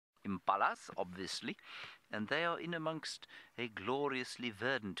impalas, obviously, and they are in amongst a gloriously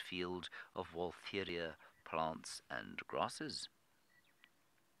verdant field of Waltheria plants and grasses.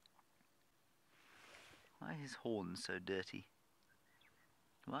 Why are his horns so dirty?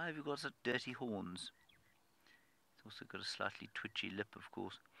 Why have you got such dirty horns? He's also got a slightly twitchy lip, of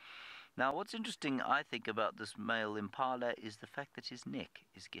course. Now, what's interesting, I think, about this male impala is the fact that his neck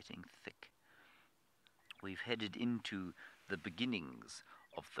is getting thick. We've headed into the beginnings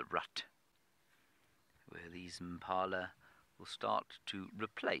of the rut, where these impala will start to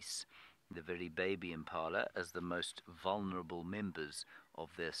replace the very baby impala as the most vulnerable members of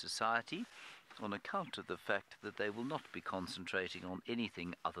their society, on account of the fact that they will not be concentrating on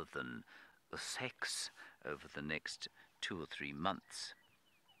anything other than sex over the next 2 or 3 months.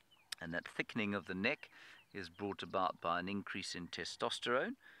 And that thickening of the neck is brought about by an increase in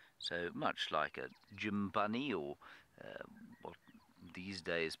testosterone, so much like a gym bunny, or what these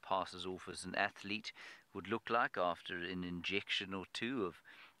days passes off as an athlete would look like after an injection or two of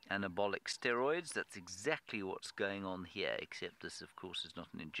anabolic steroids. That's exactly what's going on here, except this, of course, is not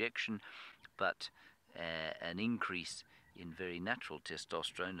an injection, but an increase in very natural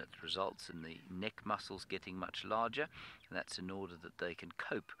testosterone that results in the neck muscles getting much larger, and that's in order that they can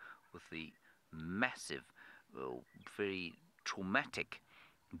cope with the massive, very traumatic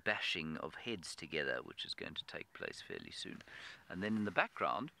bashing of heads together, which is going to take place fairly soon. And then in the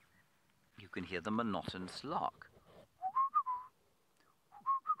background, you can hear the monotonous lark.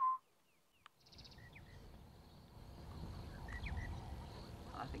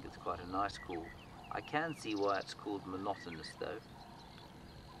 I think it's quite a nice call. I can see why it's called monotonous, though.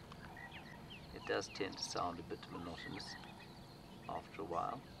 It does tend to sound a bit monotonous after a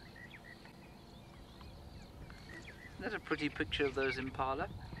while. Isn't that a pretty picture of those impala?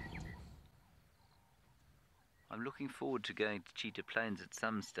 I'm looking forward to going to Cheetah Plains at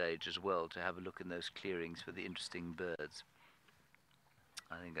some stage as well, to have a look in those clearings for the interesting birds.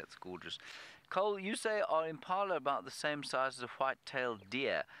 I think that's gorgeous. Cole, you say are impala about the same size as a white-tailed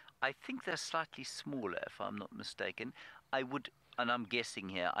deer? I think they're slightly smaller, if I'm not mistaken. I would, and I'm guessing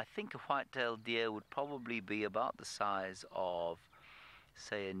here, I think a white-tailed deer would probably be about the size of,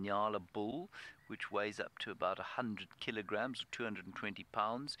 say, a Nyala bull, which weighs up to about 100 kilograms or 220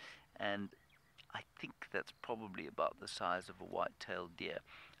 pounds, and I think that's probably about the size of a white-tailed deer.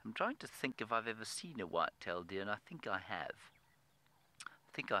 I'm trying to think if I've ever seen a white-tailed deer, and I think I have.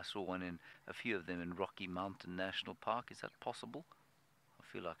 I think I saw a few of them in Rocky Mountain National Park. Is that possible? I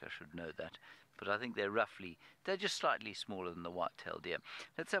feel like I should know that. But I think they're just slightly smaller than the white-tailed deer.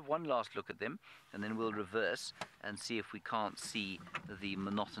 Let's have one last look at them, and then we'll reverse and see if we can't see the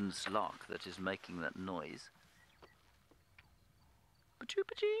monotonous lark that is making that noise. Pa-cheep,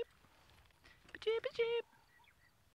 pa-cheep. Pa-cheep, pa-cheep.